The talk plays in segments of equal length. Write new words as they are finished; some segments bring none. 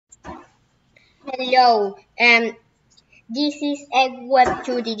Hello, this is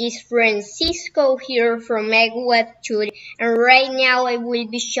EggWebTut. It is Francisco here from EggWebTut, and right now I will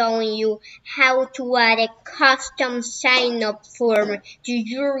be showing you how to add a custom sign-up form to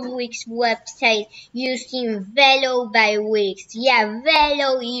your Wix website using Velo by Wix. Yeah,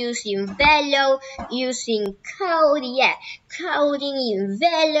 Velo, using Velo, using code. Yeah, coding in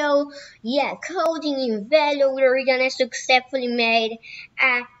Velo. Yeah, coding in Velo. We're gonna successfully make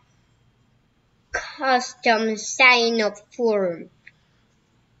a custom sign-up form.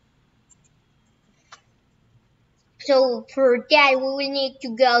 So for that, we will need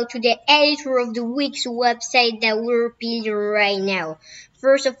to go to the editor of the Wix website that we're building right now.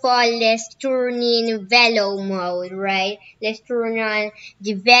 First of all, let's turn in Velo mode, right? Let's turn on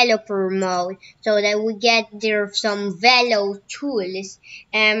developer mode so that we get there some Velo tools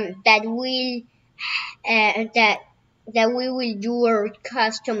that will that we will do our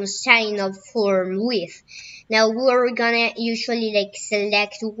custom sign up form with. Now we're gonna usually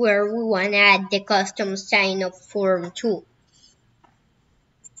select where we wanna add the custom sign up form to.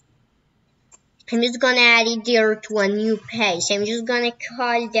 I'm just gonna add it there to a new page. I'm just gonna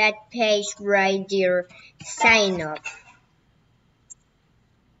call that page right there sign up.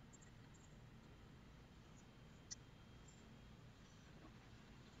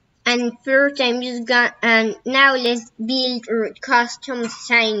 And first I'm just gonna, and now let's build a custom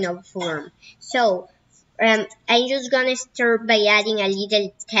sign up form. So I'm just gonna start by adding a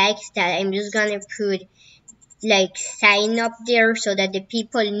little text that I'm just gonna put sign up there so that the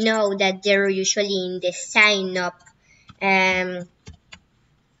people know that they're usually in the sign up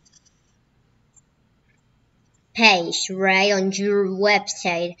page right on your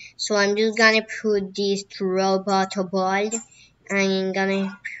website. So I'm just gonna put this to robot bold, and I'm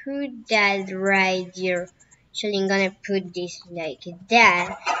gonna put that right there. So I'm gonna put this like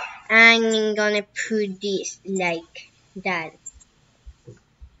that, and I'm gonna put this like that.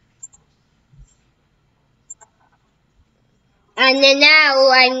 And then now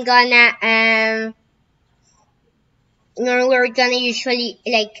I'm gonna we're gonna usually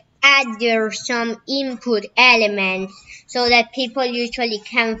add there some input elements so that people usually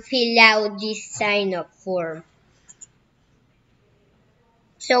can fill out this sign up form.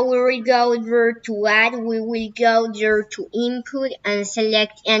 So we will go there to add, we will go there to input and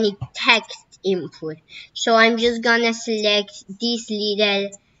select any text input. So I'm just gonna select this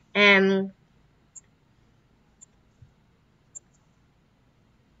little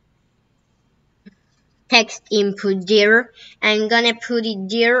text input there. I'm gonna put it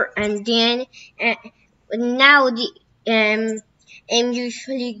there, and then now I'm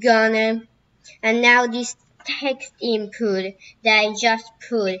usually gonna, and now this text input that I just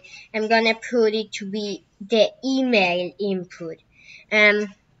put, I'm gonna put it to be the email input. Now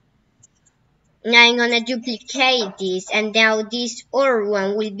I'm gonna duplicate this, and now this other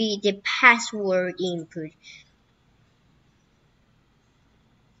one will be the password input.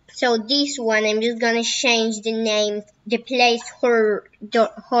 So this one, I'm just gonna change the name, the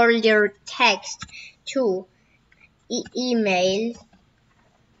placeholder text to email.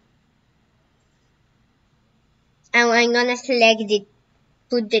 And I'm gonna select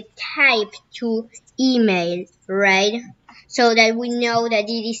put the type to email, right? So that we know that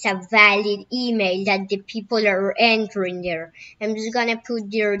it is a valid email that the people are entering there. I'm just gonna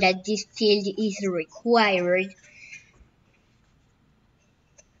put there that this field is required.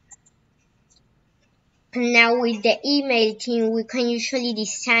 And now with the email theme, we can usually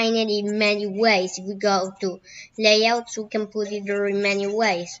design it in many ways. If we go to layouts, we can put it there in many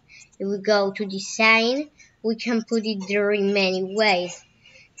ways. If we go to design, we can put it there in many ways.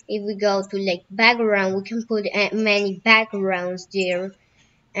 If we go to background, we can put many backgrounds there.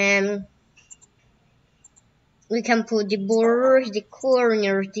 We can put the borders, the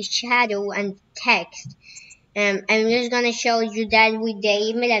corners, the shadow, and text. I'm just gonna show you that with the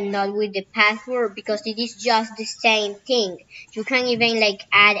email and not with the password, because it is just the same thing. You can even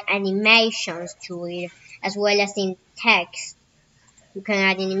add animations to it as well as in text. You can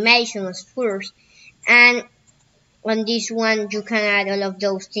add animations first, and on this one you can add all of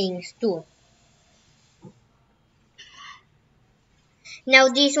those things too. Now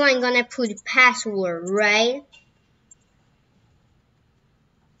this one I'm gonna put password, right?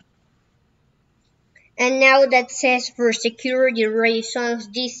 And now that says for security reasons,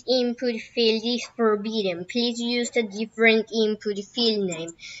 this input field is forbidden. Please use a different input field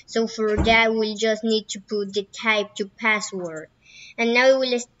name. So for that, we'll just need to put the type to password. and now it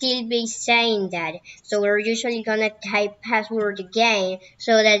will still be saying that. So we're usually gonna type password again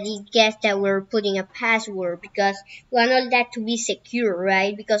so that it gets that we're putting a password, because we want all that to be secure,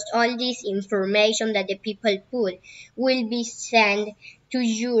 right? Because all this information that the people put will be sent to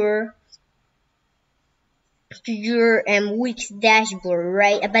your Wix dashboard,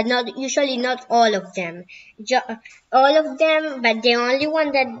 right? But not usually not all of them. All of them, but the only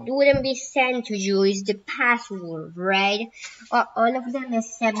one that wouldn't be sent to you is the password, right? All of them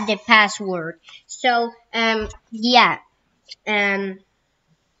except the password. So yeah, um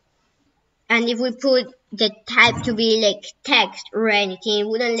and if we put the type to be like text or anything, it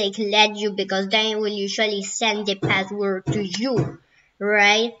wouldn't like let you, because then it will usually send the password to you,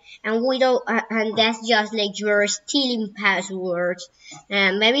 right? And we don't, and that's just like you're stealing passwords.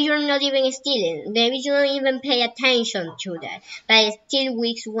 Maybe you're not even stealing. Maybe you don't even pay attention to that. But still,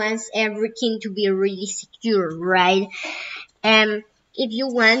 Wix wants everything to be really secure, right? If you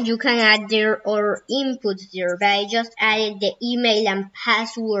want, you can add there or inputs there, but I just added the email and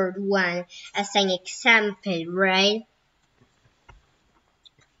password one as an example, right?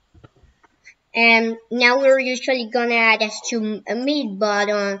 And now we're usually gonna add a submit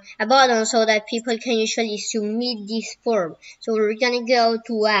button, a button so that people can usually submit this form. So we're gonna go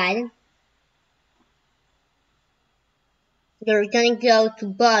to add, we're gonna go to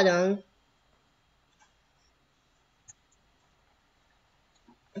button,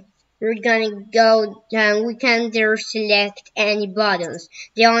 we're gonna go down, we can there select any buttons.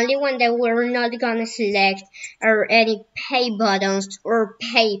 The only one that we're not gonna select are any pay buttons or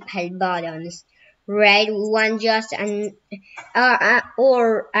PayPal buttons, right? We want just an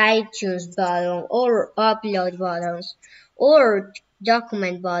or iTunes button or upload buttons or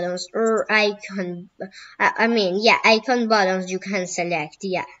document buttons or icon. I mean, yeah, icon buttons you can select.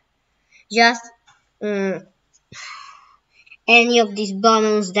 Yeah, just any of these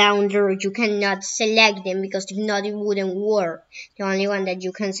buttons down there, you cannot select them, because if not it wouldn't work. The only one that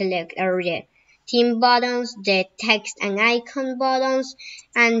you can select are the theme buttons, the text and icon buttons,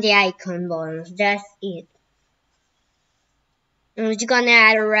 and the icon buttons. That's it. I'm just gonna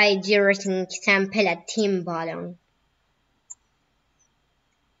add right there as an example a theme button.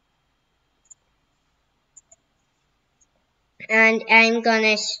 And I'm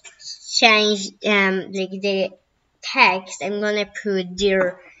gonna change like the text. I'm gonna put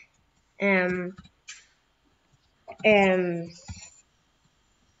there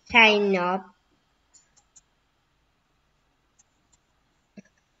sign up.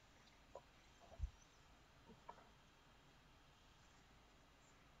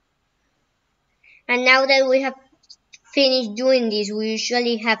 And now that we have finished doing this, we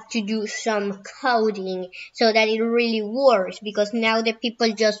usually have to do some coding so that it really works, because now the people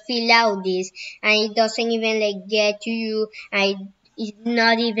just fill out this and it doesn't even like get to you, and it's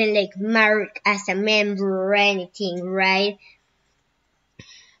not even like marked as a member or anything, right?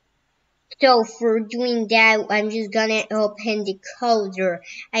 So for doing that, I'm just gonna open the coder.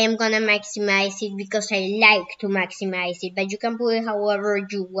 I am gonna maximize it because I like to maximize it, but you can put it however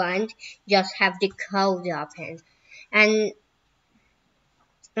you want. Just have the code open. And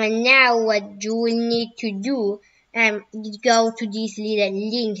now what you will need to do, is go to this little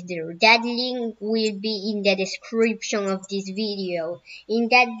link there. That link will be in the description of this video. In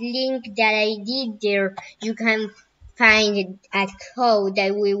that link that I did there, you can find a code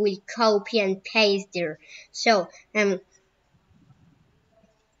that we will copy and paste there. So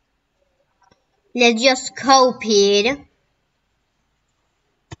let's just copy it.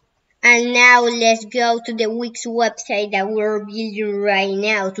 And now let's go to the Wix website that we're building right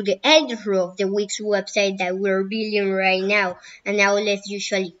now, to the editor of the Wix website that we're building right now. And now let's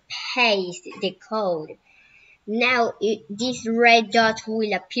usually paste the code. Now this red dot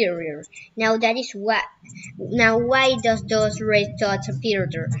will appear here. Now that is what. Now why does those red dots appear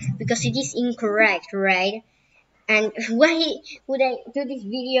there? Because it is incorrect, right? And why would I do this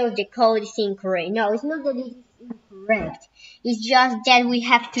video if the code is incorrect? No, it's not that it is incorrect. It's just that we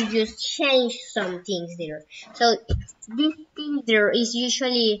have to just change some things there. So this thing there is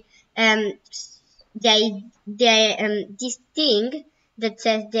usually this thing that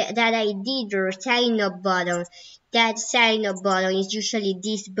says that I did or sign up button. That sign up button is usually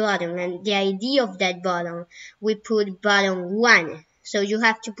this button, and the ID of that button we put button 1. So you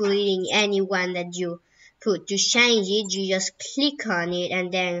have to put it in any one that you put. To change it, you just click on it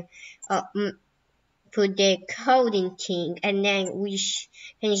and then put the coding thing, and then we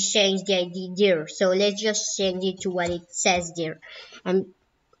can change the ID there. So let's just change it to what it says there, and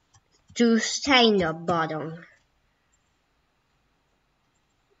to sign up button.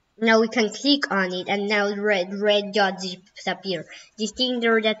 Now we can click on it, and now red dots disappear. This thing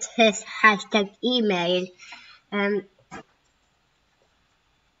there that says hashtag email, um,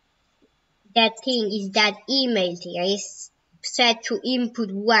 that thing is that email thing. It's set to input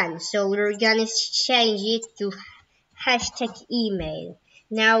 1, so we're gonna change it to hashtag email.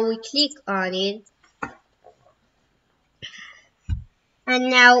 Now we click on it, and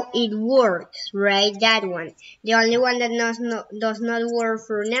now it works, right? That one. The only one that does not work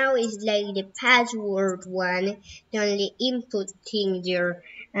for now is like the password one. The only input thing there,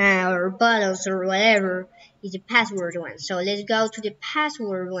 or buttons or whatever, is the password one. So let's go to the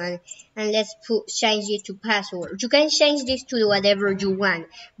password one, and let's change it to password. You can change this to whatever you want,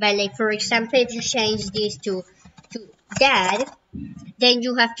 but like for example, if you change this to that, then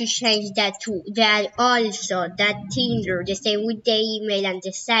you have to change that to that also, that Tinder, the same with the email and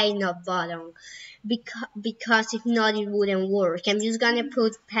the sign up button, because if not it wouldn't work. I'm just gonna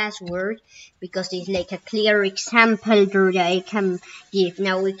put password because it's like a clear example there that I can give.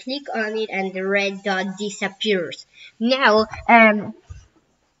 Now we click on it and the red dot disappears. Now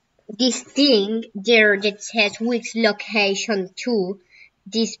this thing there that says which location to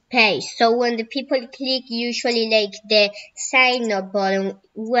this page. So when the people click usually like the sign up button,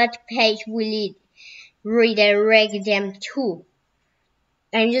 what page will it redirect them to?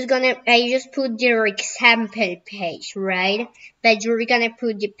 I just put their example page, right? But you're gonna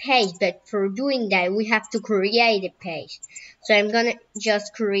put the page, but for doing that we have to create a page. So I'm gonna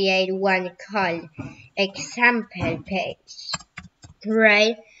just create one called example page,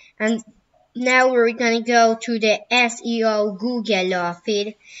 right? And now we're gonna go to the SEO Google of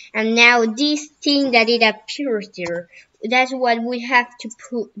it, and now this thing that it appears there, that's what we have to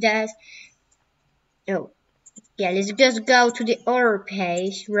put. Let's just go to the other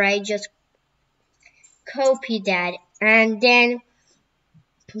page, right? Just copy that and then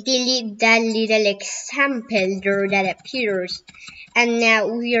delete that little example there that appears, and now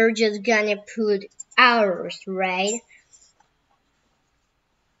we are just gonna put ours, right?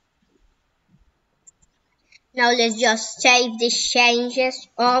 Now let's just save the changes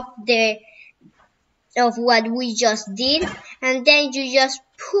of what we just did, and then you just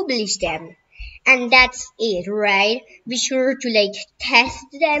publish them, and that's it, right? Be sure to like test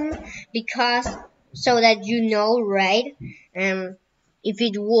them, because so that you know, right, if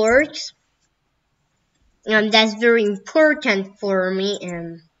it works. That's very important for me.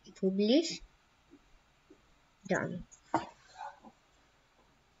 Publish, done.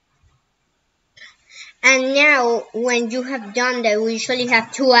 And now, when you have done that, we usually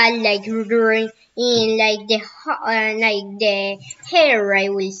have to add like during in like the hair, I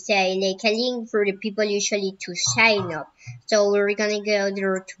will say, like a link for the people usually to sign up. So we're gonna go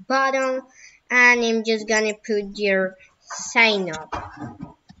there to bottom, and I'm just gonna put your sign up.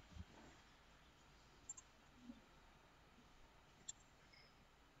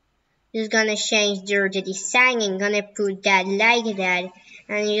 Just gonna change there the design. I'm gonna put that like that,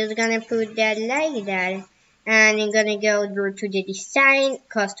 and just gonna put that like that, and I'm gonna go there to the design,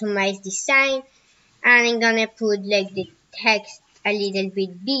 customize design, and I'm gonna put like the text a little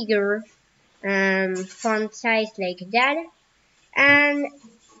bit bigger, font size like that, and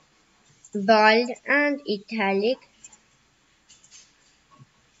bold and italic.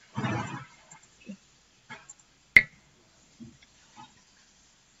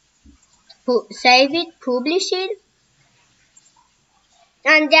 Save it, publish it.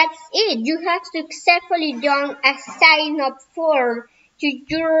 And that's it. You have successfully done a sign up form to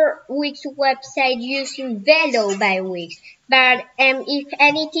your Wix website using Velo by Wix. But if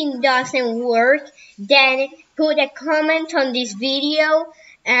anything doesn't work, then put a comment on this video,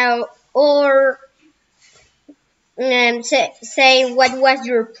 or say what was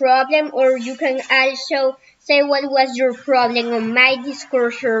your problem, or you can also say what was your problem on my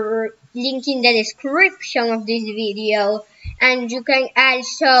Discord server, link in the description of this video. And you can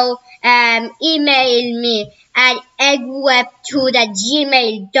also email me at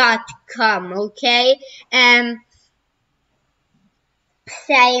EggWebTut@gmail.com, okay?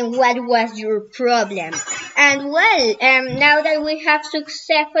 Saying what was your problem. And well, now that we have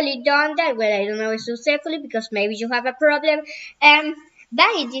successfully done that, well, I don't know if successfully, because maybe you have a problem, bye,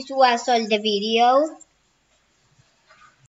 this was all the video.